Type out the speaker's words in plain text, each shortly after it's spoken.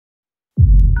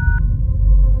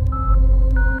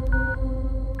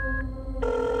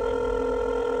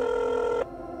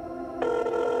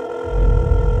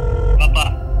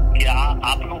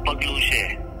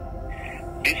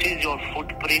your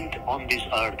footprint on this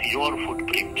earth, your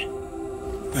footprint.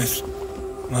 बस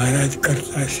महाराज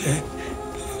करता से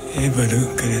ये बदू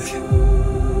करे थे।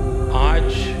 आज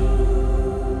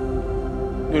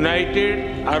यूनाइटेड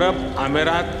अरब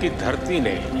अमीरात की धरती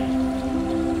ने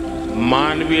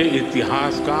मानवीय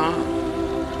इतिहास का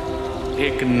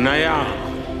एक नया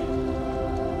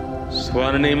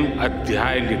स्वर्णिम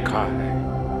अध्याय लिखा है।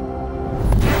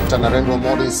 Narendra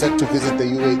Modi is set to visit the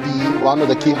UAE. One of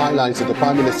the key highlights of the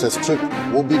Prime Minister's trip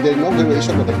will be the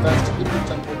inauguration of the first Hindu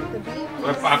temple.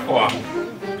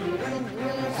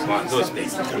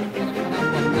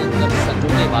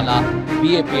 संजोने वाला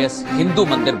BAPS हिंदू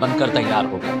मंदिर बनकर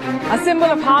तैयार हो गया। A symbol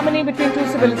of harmony between two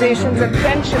civilizations and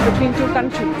friendship between two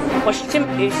countries. Paschim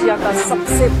Asia का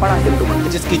सबसे बड़ा हिंदू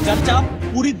मंदिर जिसकी चर्चा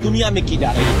पूरी दुनिया में की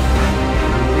जा रही है।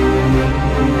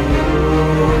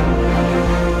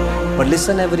 But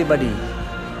listen everybody,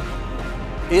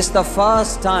 it's the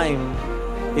first time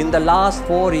in the last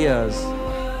 4 years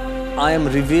I am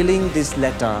revealing this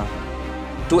letter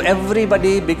to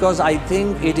everybody because I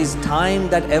think it is time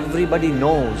that everybody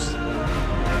knows.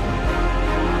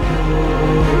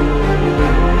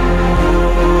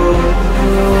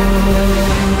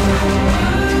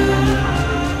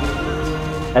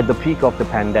 At the peak of the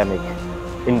pandemic,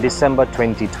 in December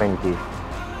 2020,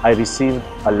 I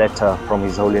received a letter from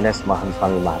His Holiness Mahant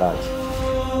Swami Maharaj.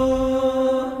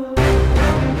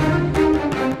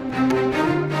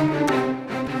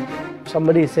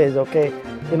 Somebody says, okay,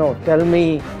 tell me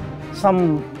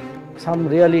some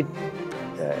really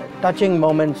touching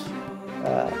moments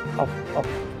of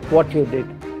what you did.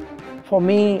 For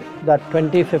me, that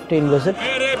 2015 visit.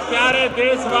 मेरे प्यारे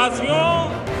देशवासियों,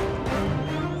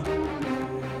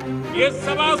 ये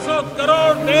 125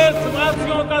 करोड़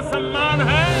देशवासियों का सम्मान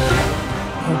है।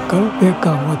 कल्पे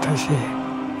का मत से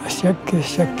अशक्य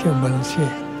शक्य बनसे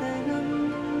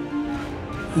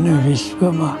અને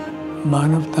વિશ્વમાં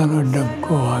માનવતાનો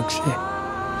ડબકો વાગશે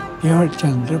કેવળ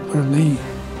ચંદ્ર પર નહીં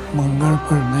મંગળ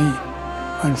પર નહીં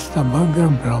પણ સમગ્ર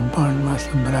બ્રહ્માંડમાં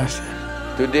સંભળાશે.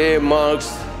 Today marks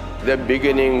the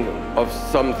beginning of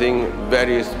something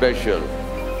very special.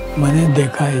 મને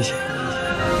દેખાય છે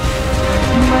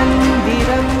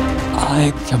આ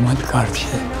એક ચમત્કાર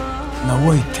છે, નવો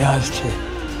ઇતિહાસ છે,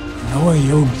 નવો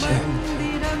યુગ છે.